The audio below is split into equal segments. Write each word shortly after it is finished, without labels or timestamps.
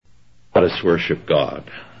Let us worship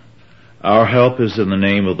God. Our help is in the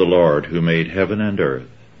name of the Lord, who made heaven and earth.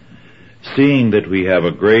 Seeing that we have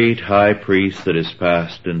a great high priest that is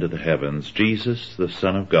passed into the heavens, Jesus, the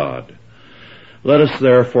Son of God, let us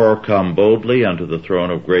therefore come boldly unto the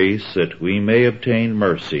throne of grace, that we may obtain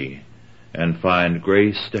mercy and find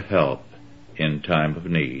grace to help in time of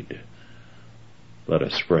need. Let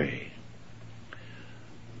us pray.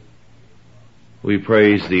 We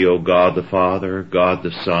praise Thee, O God the Father, God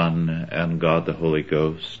the Son, and God the Holy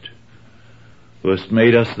Ghost, who hast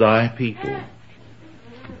made us Thy people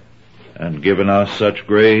and given us such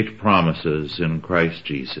great promises in Christ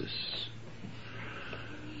Jesus.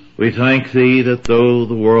 We thank Thee that though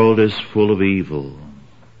the world is full of evil,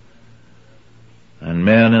 and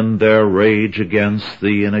men in their rage against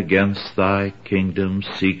Thee and against Thy kingdom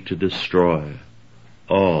seek to destroy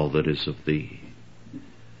all that is of Thee,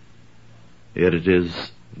 yet it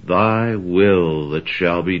is Thy will that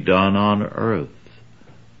shall be done on earth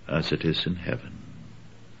as it is in heaven.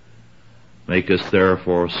 Make us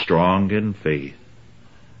therefore strong in faith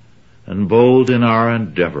and bold in our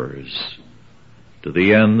endeavors, to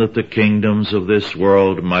the end that the kingdoms of this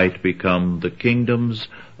world might become the kingdoms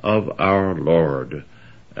of our Lord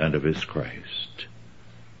and of His Christ.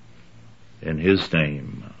 In His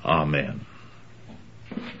name, Amen.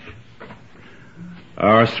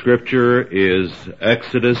 Our scripture is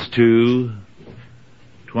Exodus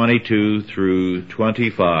 2:22 through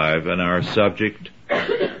 25, and our subject,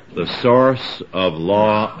 the source of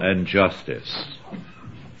law and justice.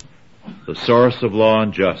 The source of law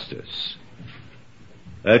and justice.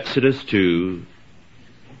 Exodus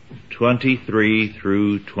 2:23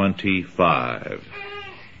 through 25.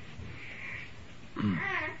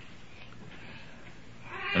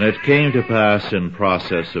 And it came to pass in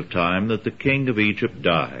process of time that the king of Egypt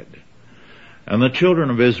died, and the children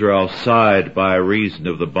of Israel sighed by reason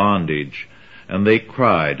of the bondage, and they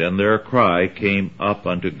cried, and their cry came up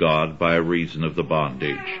unto God by reason of the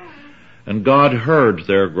bondage. And God heard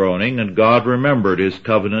their groaning, and God remembered His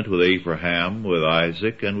covenant with Abraham, with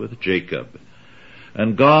Isaac, and with Jacob.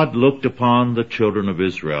 And God looked upon the children of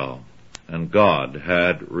Israel, and God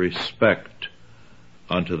had respect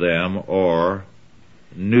unto them, or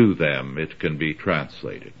knew them, it can be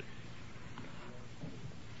translated.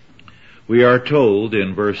 We are told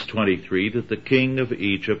in verse 23 that the king of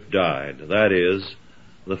Egypt died. That is,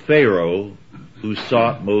 the Pharaoh who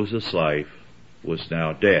sought Moses' life was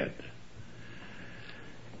now dead.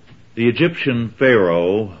 The Egyptian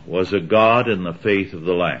Pharaoh was a god in the faith of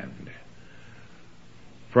the land.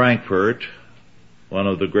 Frankfurt, one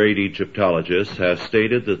of the great Egyptologists, has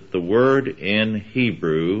stated that the word in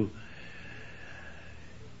Hebrew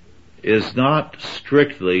is not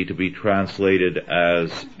strictly to be translated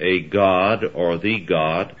as a god or the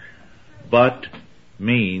god, but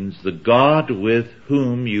means the God with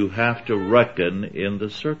whom you have to reckon in the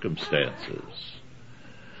circumstances.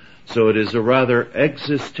 So it is a rather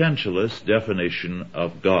existentialist definition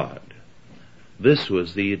of God. This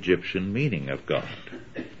was the Egyptian meaning of God.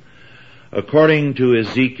 According to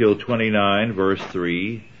Ezekiel 29 verse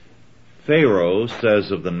 3, Pharaoh says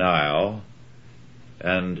of the Nile,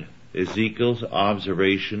 and Ezekiel's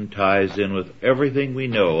observation ties in with everything we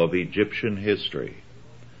know of Egyptian history.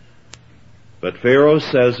 But Pharaoh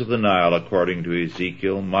says of the Nile, according to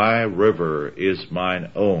Ezekiel, my river is mine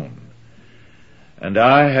own, and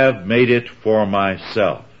I have made it for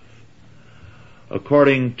myself.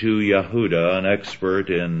 According to Yehuda, an expert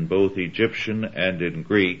in both Egyptian and in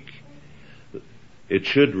Greek, it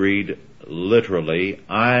should read literally,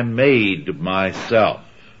 I made myself.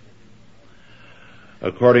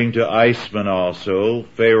 According to Eisman also,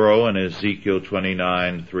 Pharaoh in Ezekiel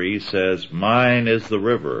 29:3 says, mine is the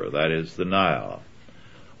river, that is the Nile.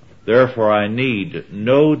 Therefore I need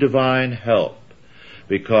no divine help,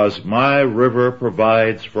 because my river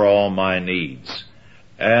provides for all my needs,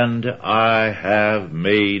 and I have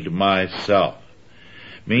made myself.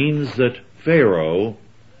 Means that Pharaoh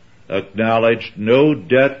acknowledged no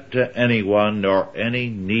debt to anyone, nor any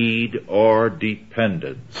need or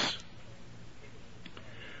dependence.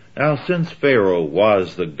 Now, since Pharaoh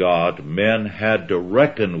was the god men had to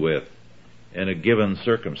reckon with in a given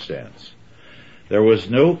circumstance, there was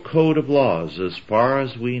no code of laws as far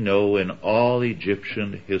as we know in all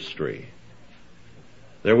Egyptian history.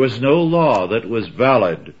 There was no law that was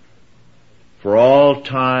valid for all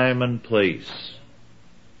time and place,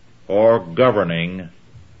 or governing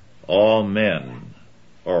all men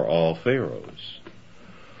or all pharaohs.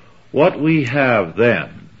 What we have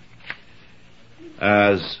then,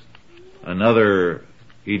 as another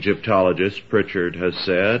Egyptologist, Pritchard, has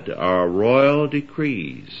said, are royal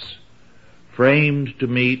decrees framed to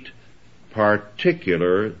meet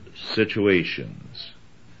particular situations.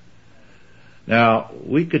 Now,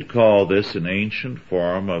 we could call this an ancient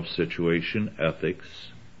form of situation ethics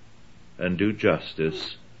and do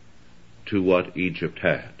justice to what Egypt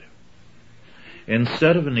had.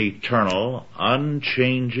 Instead of an eternal,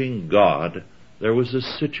 unchanging God, there was a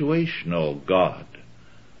situational God,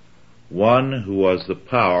 one who was the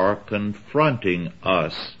power confronting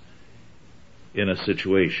us in a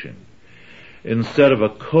situation. Instead of a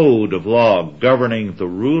code of law governing the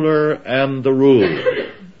ruler and the ruled,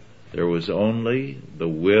 there was only the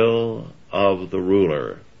will of the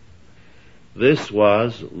ruler. This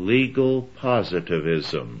was legal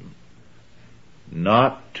positivism,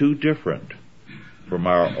 not too different from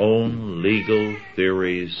our own legal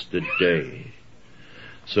theories today.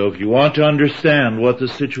 So if you want to understand what the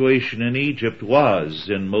situation in Egypt was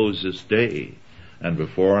in Moses' day and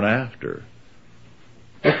before and after,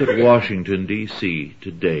 look at Washington, D.C.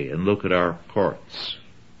 today and look at our courts.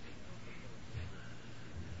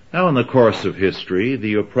 Now, in the course of history,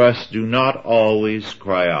 the oppressed do not always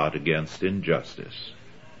cry out against injustice.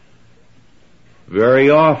 Very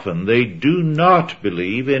often they do not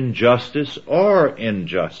believe in justice or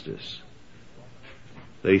injustice.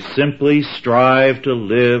 They simply strive to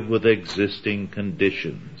live with existing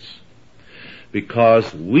conditions.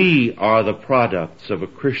 Because we are the products of a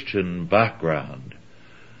Christian background,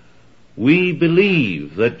 we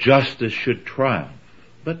believe that justice should triumph,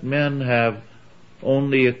 but men have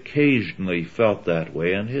only occasionally felt that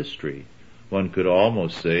way in history. One could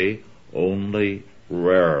almost say only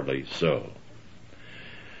rarely so.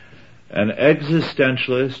 An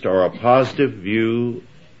existentialist or a positive view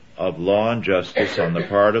of law and justice on the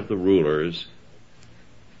part of the rulers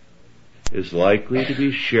is likely to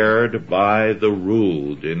be shared by the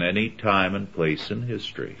ruled in any time and place in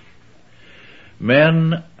history.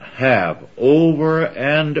 Men have over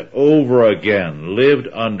and over again lived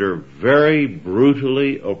under very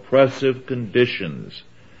brutally oppressive conditions,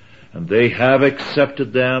 and they have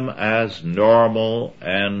accepted them as normal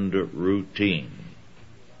and routine.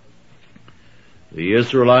 The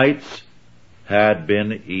Israelites had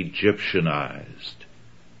been Egyptianized.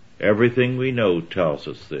 Everything we know tells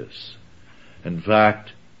us this. In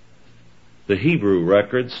fact, the Hebrew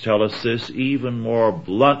records tell us this even more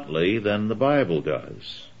bluntly than the Bible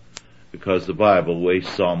does, because the Bible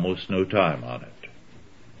wastes almost no time on it.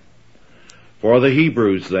 For the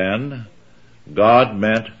Hebrews, then, God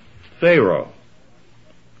meant Pharaoh,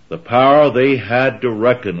 the power they had to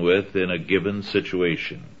reckon with in a given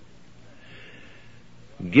situation.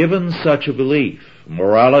 Given such a belief,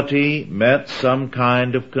 morality meant some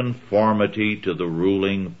kind of conformity to the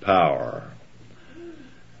ruling power.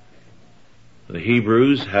 The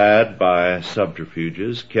Hebrews had, by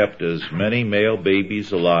subterfuges, kept as many male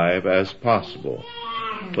babies alive as possible.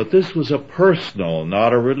 But this was a personal,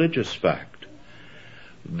 not a religious fact.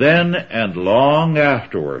 Then and long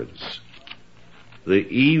afterwards, the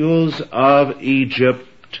evils of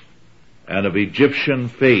Egypt and of Egyptian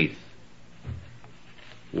faith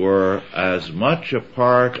were as much a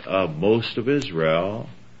part of most of Israel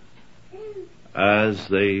as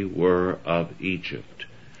they were of Egypt.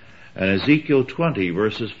 And Ezekiel 20,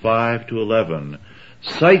 verses 5 to 11,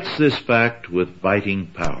 cites this fact with biting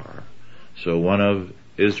power. So one of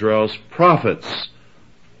Israel's prophets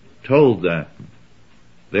told them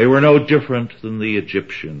they were no different than the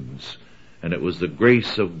Egyptians, and it was the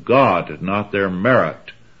grace of God, not their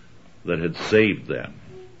merit, that had saved them.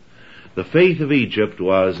 The faith of Egypt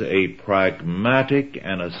was a pragmatic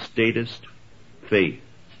and a statist faith.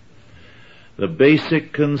 The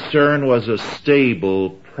basic concern was a stable,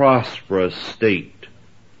 prosperous state.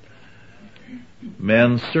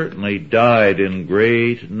 Men certainly died in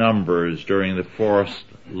great numbers during the forced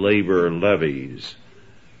labor levies,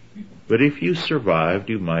 but if you survived,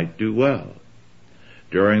 you might do well.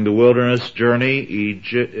 During the wilderness journey,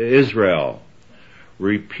 Israel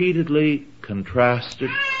repeatedly contrasted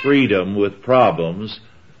freedom with problems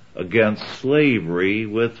against slavery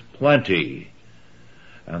with plenty,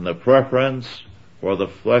 and the preference for the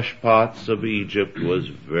flesh pots of Egypt was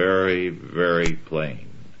very, very plain.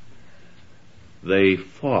 They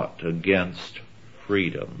fought against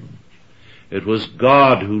freedom. It was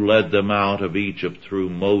God who led them out of Egypt through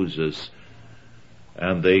Moses,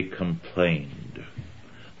 and they complained.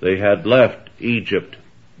 They had left Egypt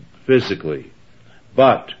physically,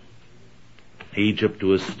 but Egypt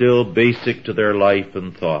was still basic to their life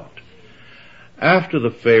and thought. After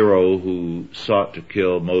the Pharaoh who sought to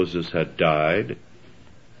kill Moses had died,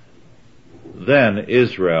 then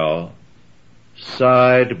Israel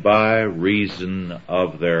sighed by reason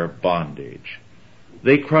of their bondage.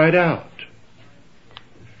 They cried out,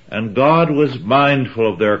 And God was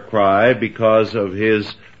mindful of their cry because of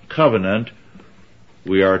his covenant,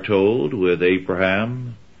 we are told, with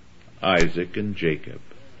Abraham, Isaac, and Jacob.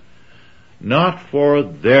 Not for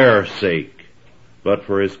their sake, but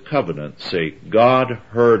for his covenant's sake. God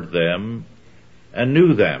heard them and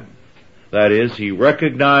knew them. That is, he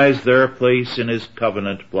recognized their place in his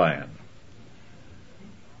covenant plan.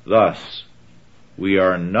 Thus, we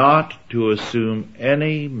are not to assume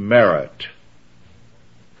any merit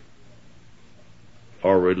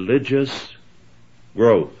or religious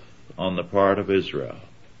growth on the part of Israel.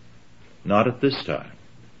 Not at this time.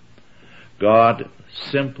 God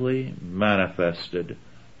simply manifested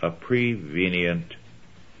a prevenient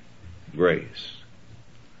grace.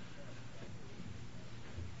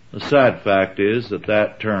 The sad fact is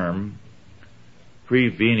that term,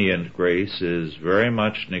 prevenient grace, is very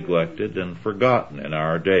much neglected and forgotten in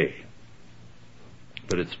our day.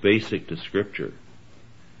 But it's basic to Scripture,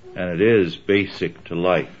 and it is basic to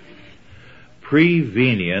life.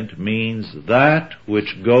 Prevenient means that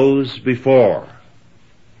which goes before.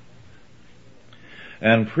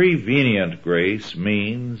 And prevenient grace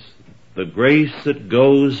means the grace that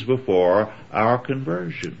goes before our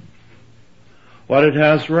conversion. What it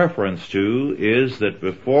has reference to is that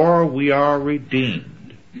before we are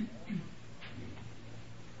redeemed,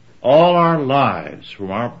 all our lives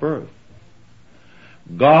from our birth,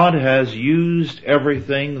 God has used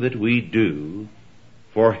everything that we do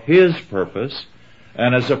for his purpose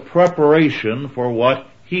and as a preparation for what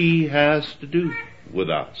he has to do with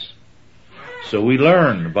us. So we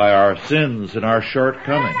learn by our sins and our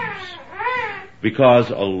shortcomings, because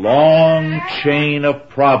a long chain of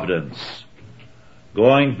providence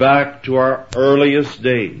going back to our earliest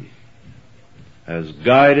day has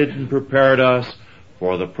guided and prepared us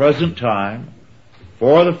for the present time,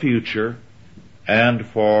 for the future, and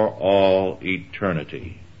for all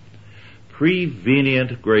eternity.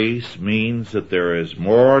 Prevenient grace means that there is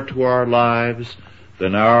more to our lives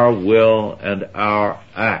than our will and our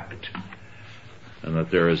act, and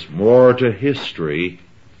that there is more to history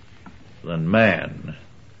than man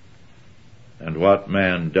and what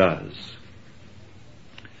man does.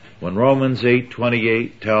 When Romans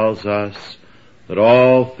 8:28 tells us that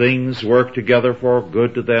all things work together for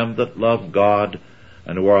good to them that love God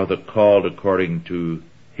and who are the called according to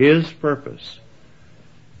his purpose,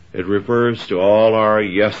 it refers to all our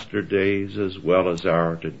yesterdays as well as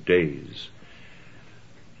our todays.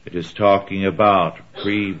 It is talking about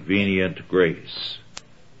prevenient grace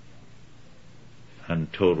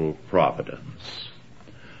and total providence.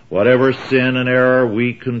 Whatever sin and error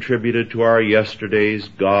we contributed to our yesterdays,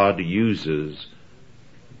 God uses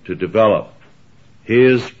to develop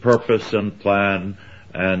his purpose and plan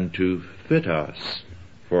and to fit us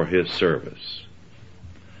for his service.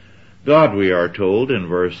 God, we are told in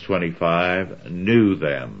verse 25, knew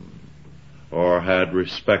them, or had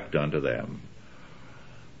respect unto them,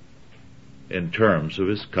 in terms of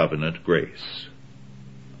his covenant grace.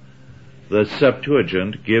 The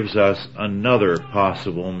Septuagint gives us another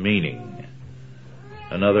possible meaning,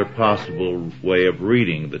 another possible way of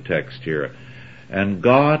reading the text here. And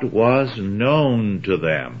God was known to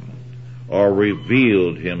them, or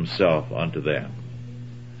revealed himself unto them.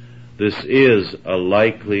 This is a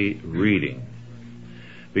likely reading,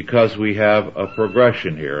 because we have a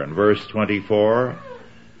progression here. In verse 24,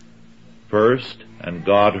 first, and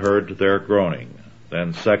God heard their groaning.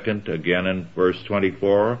 Then second, again in verse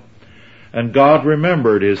 24, and God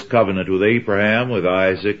remembered his covenant with Abraham, with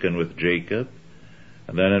Isaac, and with Jacob.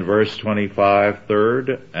 And then in verse 25,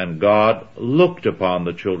 third, and God looked upon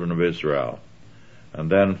the children of Israel. And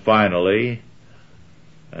then finally,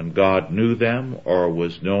 and God knew them, or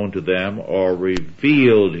was known to them, or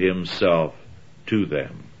revealed himself to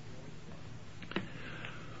them.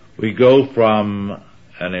 We go from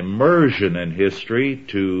an immersion in history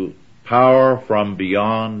to power from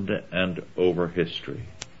beyond and over history.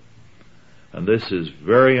 And this is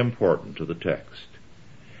very important to the text.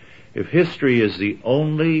 If history is the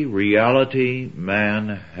only reality man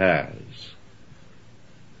has,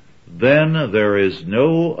 then there is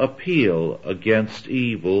no appeal against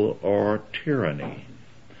evil or tyranny,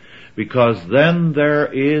 because then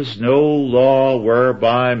there is no law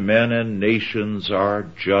whereby men and nations are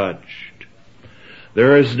judged.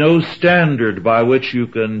 There is no standard by which you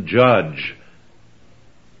can judge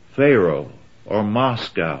Pharaoh or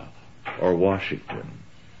Moscow or Washington.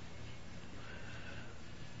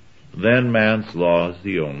 Then man's law is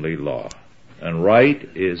the only law, and right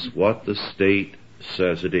is what the state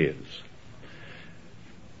says it is.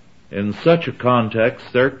 In such a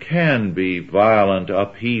context, there can be violent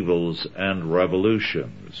upheavals and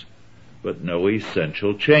revolutions, but no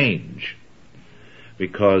essential change,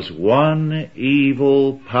 because one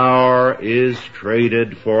evil power is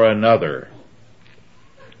traded for another.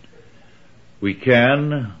 We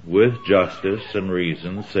can, with justice and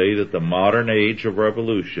reason, say that the modern age of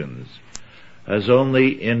revolutions has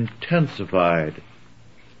only intensified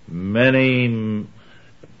many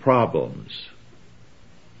problems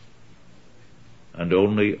and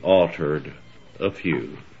only altered a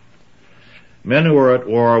few. Men who are at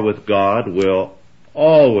war with God will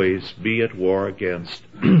always be at war against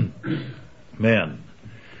men,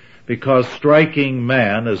 because striking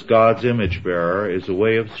man as God's image bearer is a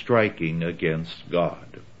way of striking against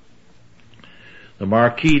God. The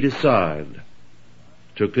Marquis de Sade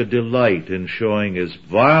took a delight in showing his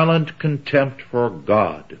violent contempt for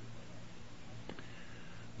God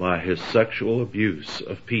by his sexual abuse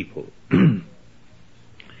of people.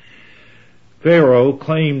 Pharaoh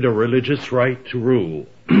claimed a religious right to rule,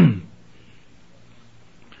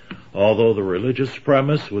 although the religious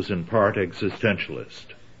premise was in part existentialist.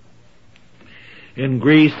 In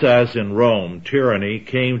Greece, as in Rome, tyranny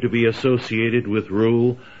came to be associated with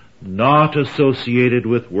rule, not associated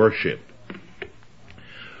with worship.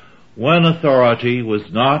 When authority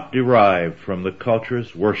was not derived from the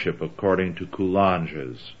culture's worship according to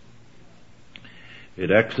Coulanges,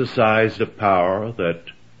 it exercised a power that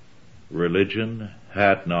religion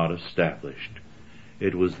had not established.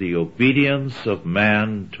 It was the obedience of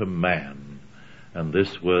man to man, and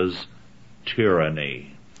this was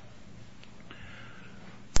tyranny.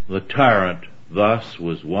 The tyrant, thus,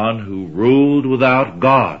 was one who ruled without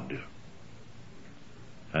God.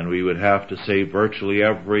 And we would have to say virtually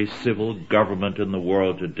every civil government in the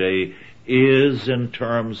world today is, in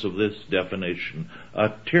terms of this definition,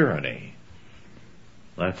 a tyranny.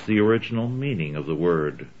 That's the original meaning of the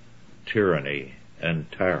word tyranny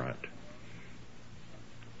and tyrant.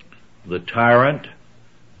 The tyrant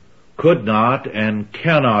could not and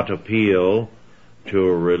cannot appeal to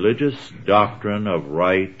a religious doctrine of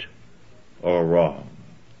right or wrong.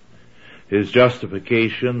 His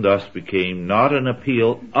justification thus became not an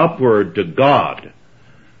appeal upward to God,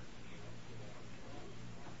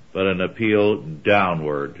 but an appeal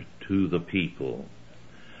downward to the people.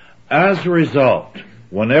 As a result,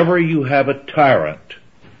 whenever you have a tyrant,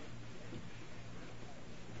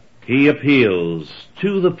 he appeals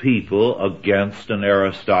to the people against an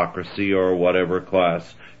aristocracy or whatever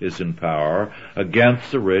class is in power,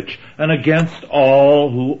 against the rich, and against all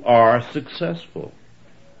who are successful.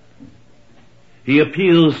 He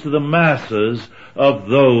appeals to the masses of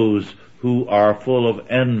those who are full of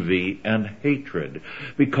envy and hatred,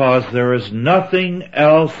 because there is nothing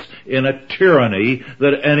else in a tyranny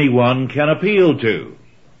that anyone can appeal to.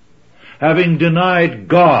 Having denied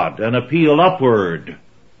God an appeal upward,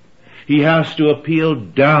 he has to appeal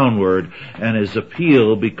downward, and his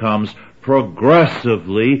appeal becomes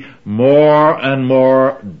progressively more and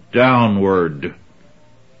more downward.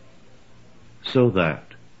 So that,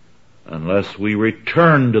 unless we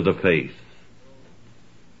return to the faith,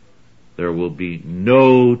 there will be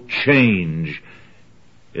no change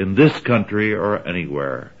in this country or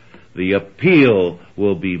anywhere. The appeal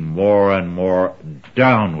will be more and more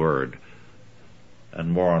downward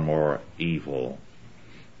and more evil.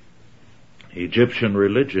 Egyptian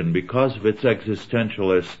religion, because of its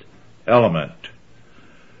existentialist element,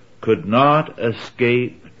 could not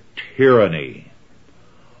escape tyranny,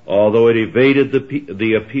 although it evaded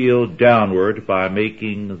the appeal downward by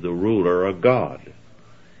making the ruler a god.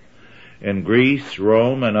 In Greece,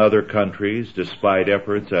 Rome, and other countries, despite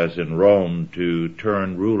efforts as in Rome to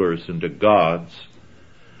turn rulers into gods,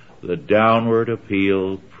 the downward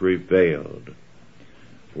appeal prevailed.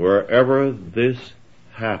 Wherever this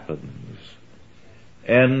happens,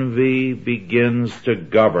 envy begins to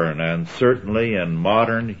govern, and certainly in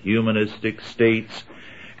modern humanistic states,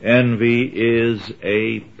 envy is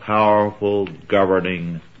a powerful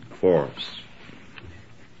governing force.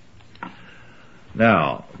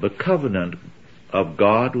 Now, the covenant of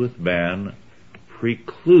God with man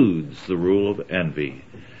precludes the rule of envy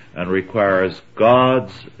and requires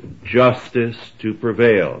God's justice to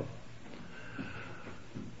prevail.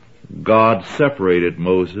 God separated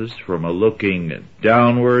Moses from a looking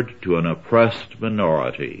downward to an oppressed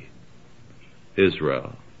minority,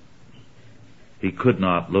 Israel. He could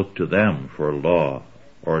not look to them for law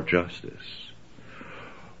or justice,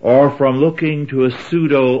 or from looking to a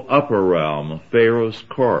pseudo-upper realm, Pharaoh's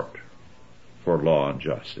court, for law and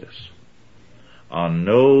justice. On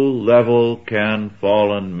no level can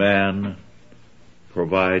fallen man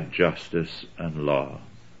provide justice and law.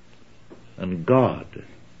 And God,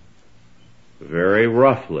 very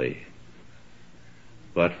roughly,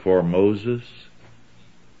 but for Moses'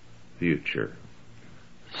 future,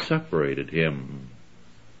 separated him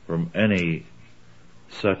from any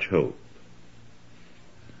such hope.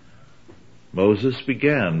 Moses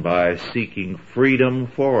began by seeking freedom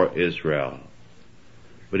for Israel,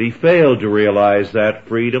 but he failed to realize that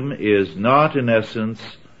freedom is not in essence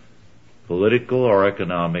political or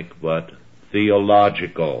economic, but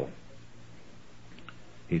theological.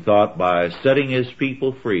 He thought by setting his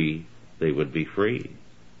people free, they would be free.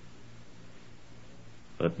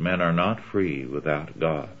 But men are not free without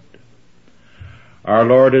God. Our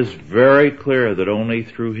Lord is very clear that only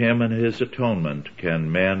through Him and His atonement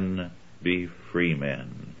can men be free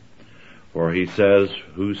men. For He says,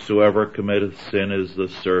 whosoever committeth sin is the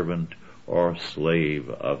servant or slave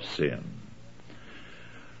of sin.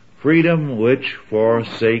 Freedom which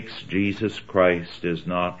forsakes Jesus Christ is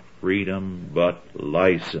not freedom but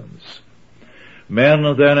license. Men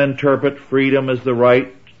then interpret freedom as the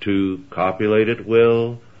right to copulate at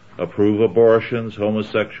will, approve abortions,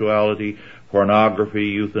 homosexuality, pornography,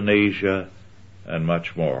 euthanasia, and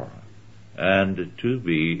much more, and to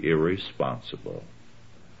be irresponsible.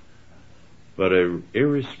 But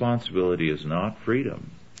irresponsibility is not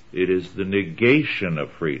freedom. It is the negation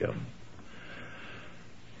of freedom.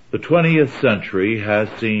 The 20th century has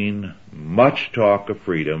seen much talk of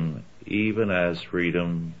freedom, even as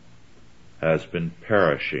freedom has been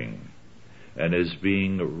perishing and is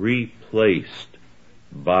being replaced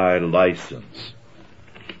by license.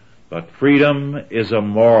 But freedom is a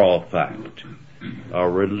moral fact, a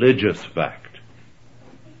religious fact.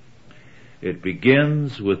 It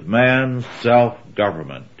begins with man's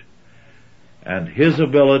self-government and his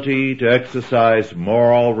ability to exercise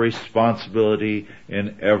moral responsibility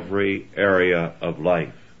in every area of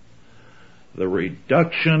life. The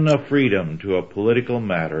reduction of freedom to a political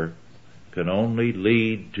matter can only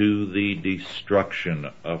lead to the destruction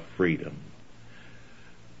of freedom.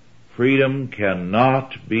 Freedom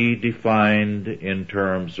cannot be defined in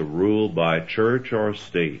terms of rule by church or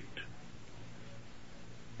state,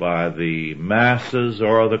 by the masses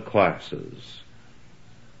or the classes,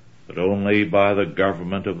 but only by the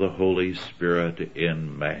government of the Holy Spirit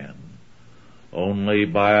in man, only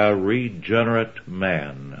by a regenerate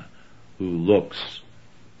man who looks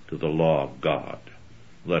to the law of God.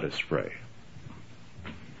 Let us pray.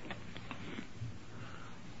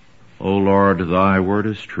 O Lord, Thy word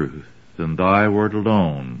is truth, and Thy word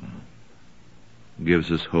alone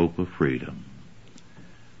gives us hope of freedom.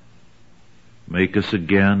 Make us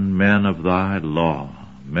again men of Thy law,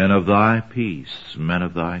 men of Thy peace, men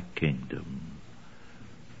of Thy kingdom,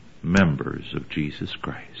 members of Jesus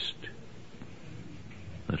Christ,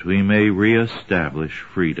 that we may reestablish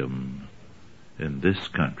freedom in this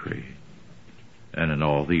country and in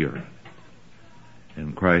all the earth.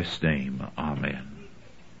 In Christ's name, amen.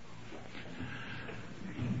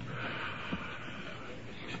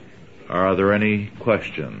 Are there any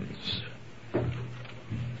questions?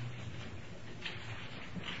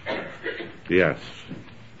 Yes.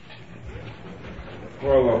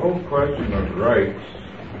 Well, the whole question of rights,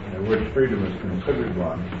 in which freedom is considered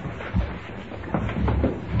one,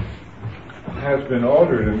 has been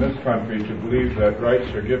altered in this country to believe that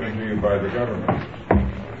rights are given to you by the government.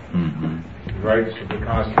 Mm-hmm. Rights of the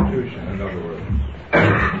Constitution, in other words.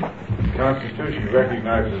 The Constitution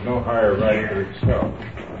recognizes no higher right than itself.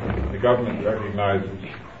 The government recognizes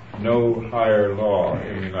no higher law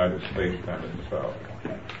in the United States than itself.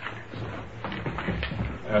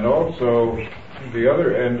 And also, the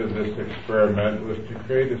other end of this experiment was to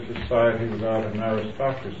create a society without an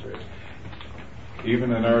aristocracy,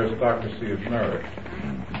 even an aristocracy of merit.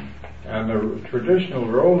 And the traditional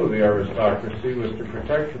role of the aristocracy was to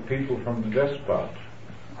protect the people from the despot.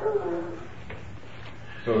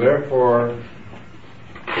 So therefore,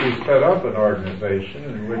 we set up an organization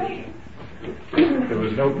in which there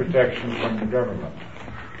was no protection from the government.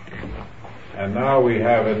 And now we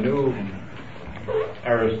have a new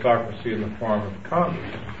aristocracy in the form of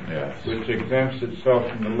Congress, yes, which exempts itself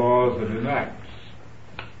from the laws it enacts.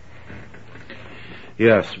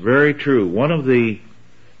 Yes, very true. One of the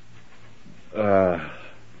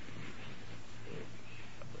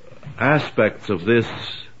aspects of this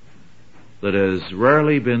that has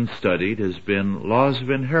rarely been studied has been laws of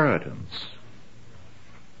inheritance.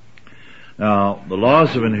 Now, the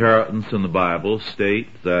laws of inheritance in the Bible state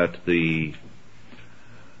that the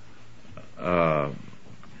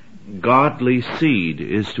godly seed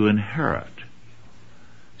is to inherit,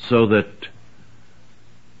 so that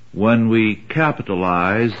when we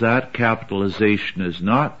capitalize, that capitalization is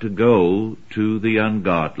not to go to the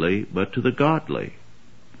ungodly, but to the godly.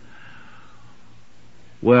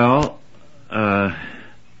 Well,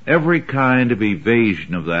 every kind of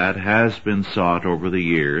evasion of that has been sought over the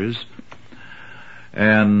years,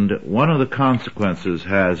 and one of the consequences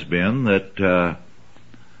has been that the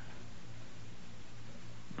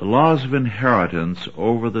laws of inheritance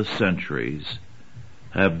over the centuries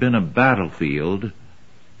have been a battlefield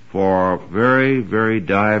for very, very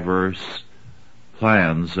diverse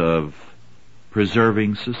plans of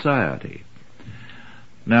preserving society.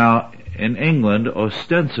 Now, in England,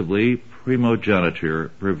 ostensibly, primogeniture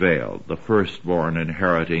prevailed, the firstborn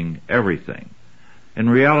inheriting everything. In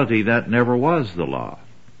reality, that never was the law.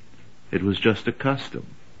 It was just a custom.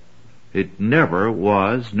 It never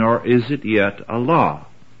was, nor is it yet, a law.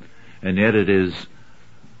 And yet it is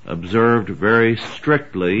observed very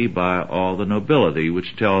strictly by all the nobility,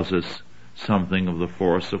 which tells us something of the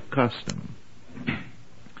force of custom.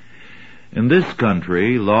 In this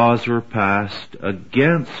country, laws were passed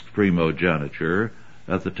against primogeniture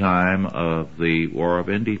at the time of the War of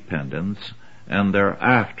Independence and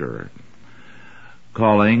thereafter,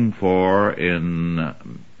 calling for, in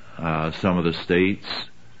some of the states,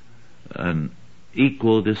 an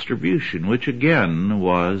equal distribution, which again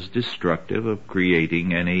was destructive of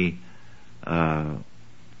creating any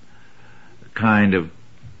kind of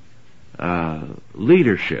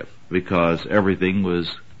leadership, because everything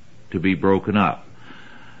was to be broken up.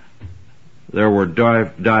 There were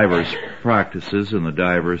diverse practices in the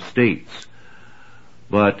diverse states,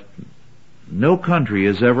 but no country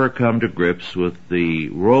has ever come to grips with the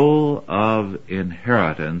role of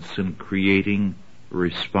inheritance in creating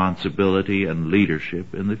responsibility and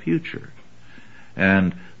leadership in the future.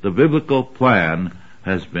 And the biblical plan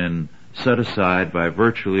has been set aside by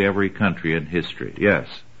virtually every country in history. Yes?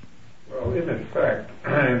 Well, in effect,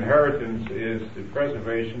 inheritance is the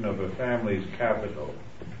preservation of a family's capital.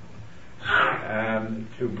 And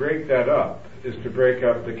to break that up is to break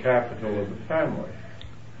up the capital of the family.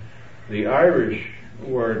 The Irish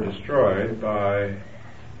were destroyed by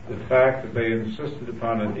the fact that they insisted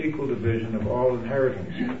upon an equal division of all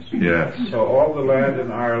inheritances. Yes. So all the land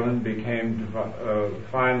in Ireland became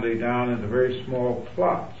finally down into very small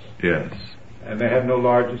plots. Yes. And they had no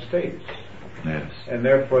large estates. Yes. And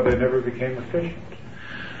therefore they never became efficient.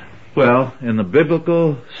 Well, in the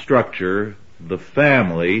biblical structure, the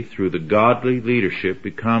family, through the godly leadership,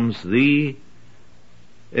 becomes the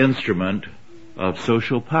instrument of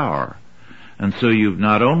social power. And so you've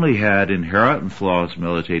not only had inheritance laws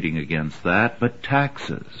militating against that, but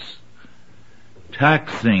taxes,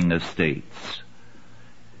 taxing estates,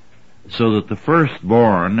 so that the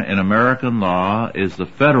firstborn in American law is the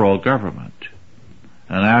federal government,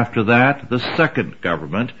 and after that the second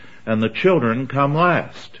government, and the children come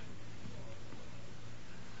last.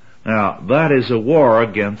 Now, that is a war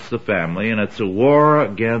against the family, and it's a war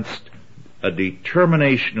against a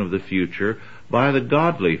determination of the future by the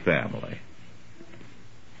godly family.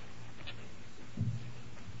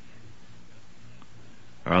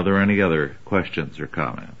 Are there any other questions or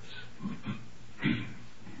comments?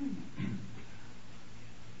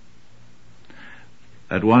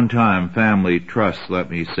 At one time, family trusts,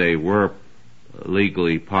 let me say, were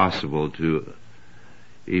legally possible to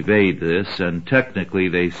evade this, and technically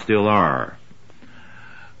they still are.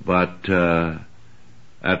 But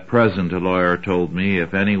at present, a lawyer told me,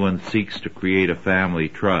 if anyone seeks to create a family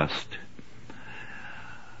trust,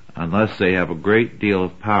 unless they have a great deal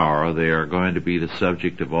of power, they are going to be the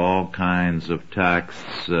subject of all kinds of tax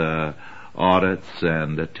audits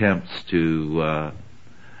and attempts to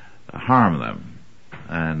harm them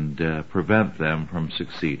and prevent them from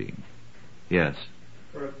succeeding. Yes?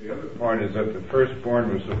 The other point is that the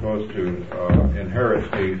firstborn was supposed to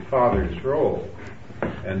inherit the father's role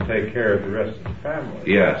and take care of the rest of the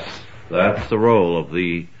family. Yes, that's the role of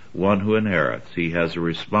the one who inherits. He has a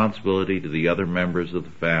responsibility to the other members of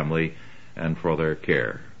the family and for their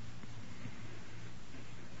care.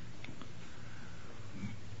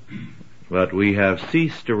 But we have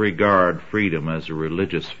ceased to regard freedom as a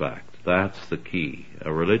religious fact. That's the key.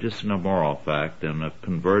 A religious and a moral fact, and have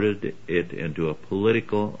converted it into a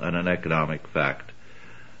political and an economic fact.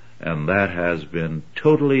 And that has been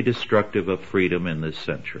totally destructive of freedom in this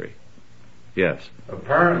century. Yes?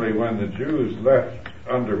 Apparently, when the Jews left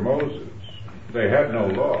under Moses, they had no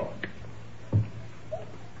law.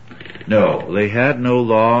 No, they had no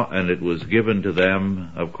law, and it was given to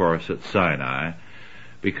them, of course, at Sinai,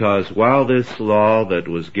 because while this law that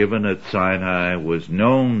was given at Sinai was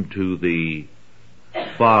known to the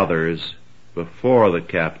fathers before the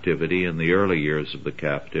captivity, in the early years of the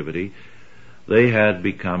captivity, they had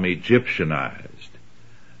become Egyptianized,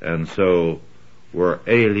 and so were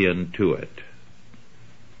alien to it.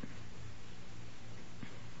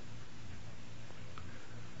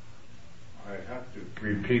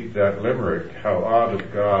 repeat that limerick, how odd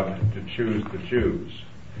of God to choose the Jews.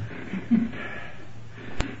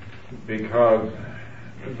 Because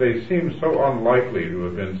they seem so unlikely to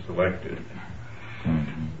have been selected.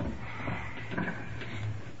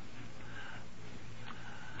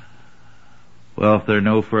 Well, if there are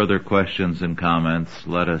no further questions and comments,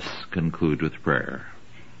 let us conclude with prayer.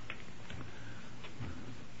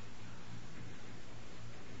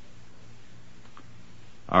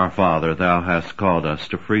 Our Father, Thou hast called us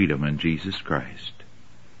to freedom in Jesus Christ.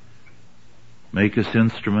 Make us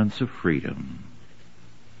instruments of freedom,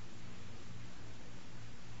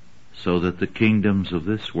 so that the kingdoms of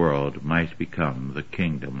this world might become the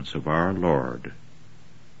kingdoms of our Lord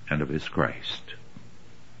and of His Christ.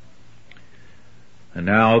 And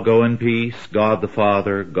now go in peace, God the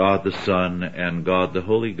Father, God the Son, and God the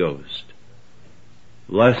Holy Ghost.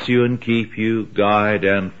 Bless you and keep you, guide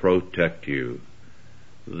and protect you,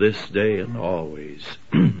 this day and always.